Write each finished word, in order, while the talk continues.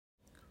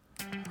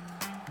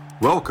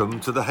Welcome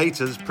to the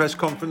Haters Press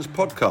Conference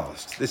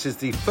podcast. This is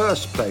the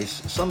first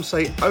place, some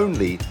say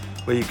only,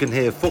 where you can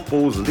hear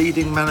football's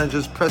leading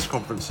managers' press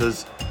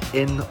conferences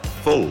in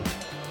full.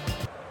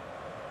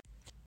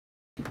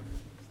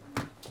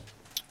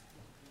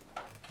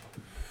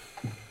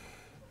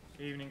 Good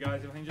evening,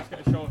 guys. If I can just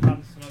get a show of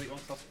hands to know that you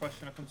want to ask a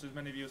question, I'll come to as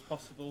many of you as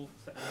possible.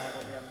 Set the live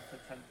at the end for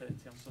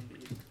 10:30 on Sunday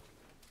evening.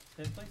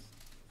 Third place.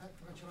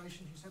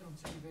 Congratulations, you said on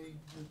TV,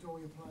 you adore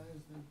your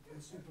players,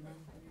 the Supermen.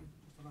 Can you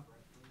just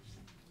elaborate, please?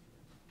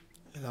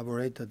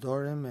 Elaborate,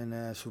 adore him,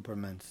 and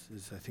Supermen.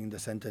 I think the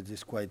sentence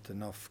is quite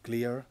enough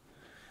clear,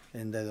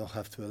 and I don't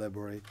have to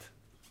elaborate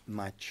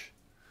much.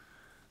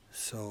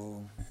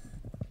 So,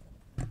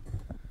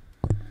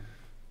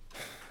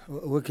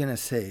 what can I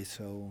say?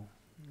 So,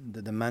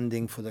 the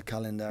demanding for the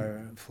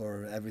calendar,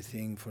 for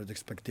everything, for the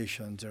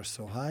expectations are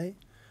so high.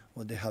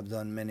 What they have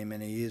done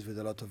many years with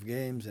a lot of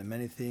games and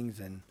many things,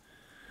 and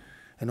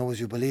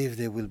always you believe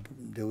they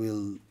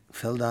will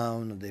fall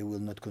down, or they will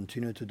not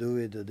continue to do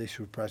it. Or they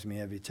surprise me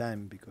every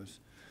time because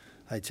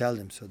I tell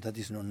them so. That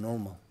is not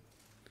normal.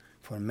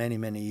 For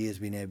many years,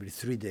 been every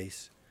 3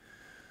 days.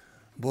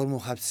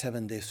 Bournemouth had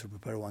 7 days to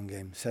prepare one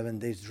game. 7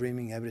 days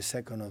dreaming every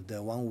second of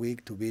the 1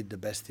 week to beat the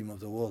best team of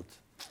the world,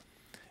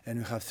 and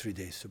we have 3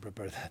 days to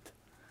prepare that.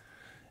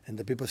 And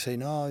the people say,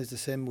 no, it's the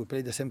same. We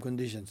play the same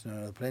conditions. No,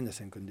 we're playing the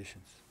same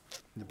conditions.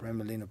 The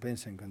Premier League playing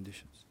the same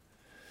conditions.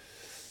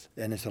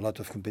 And it's a lot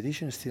of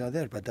competition still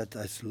there, but that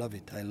I love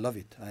it.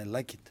 I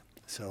like it.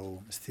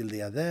 So still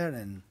they are there,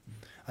 and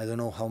I don't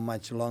know how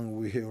much long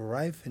we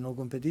arrive in all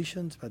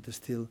competitions, but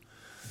still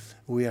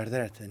we are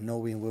there, and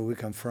knowing where we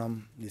come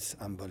from is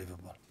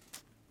unbelievable.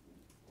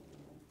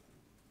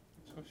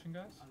 Next question,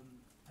 guys.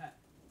 Pep,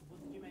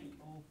 what did you make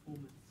of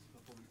Bournemouth's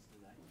performance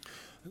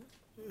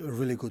today?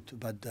 Really good,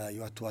 but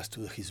you have to ask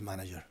to his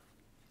manager.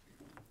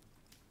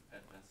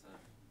 Pep, that's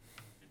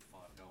been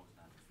 5 goals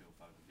now to Phil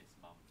Foden this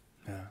month.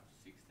 Yeah.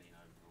 16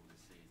 overall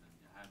this season.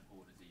 How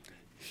important has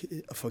he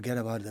been? Forget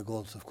about the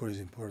goals, of course,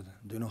 it's important.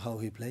 Do you know how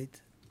he played?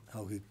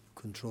 How he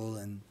control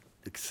and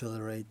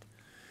accelerate?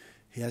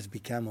 He has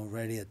become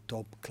already a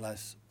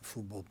top-class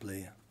football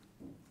player.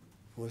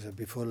 Was a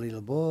before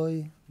little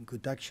boy,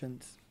 good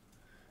actions.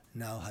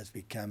 Now has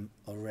become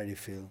already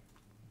Phil,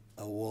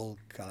 a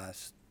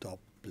world-class top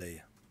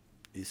player.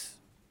 He's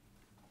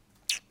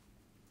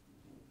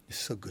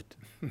so good.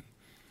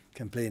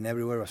 Can play in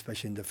everywhere,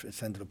 especially in the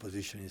central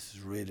position. He's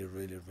really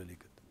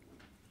good.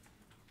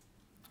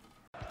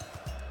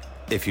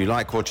 If you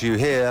like what you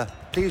hear,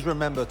 please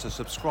remember to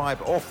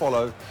subscribe or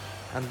follow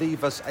and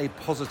leave us a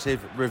positive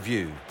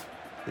review.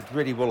 It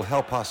really will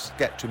help us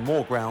get to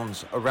more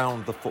grounds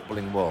around the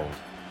footballing world.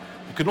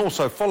 You can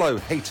also follow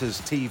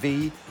Haters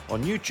TV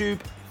on YouTube,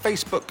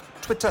 Facebook,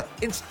 Twitter,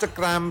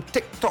 Instagram,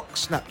 TikTok,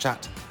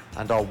 Snapchat,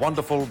 and our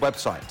wonderful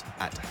website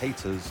at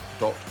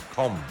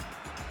haters.com.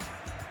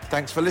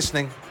 Thanks for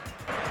listening.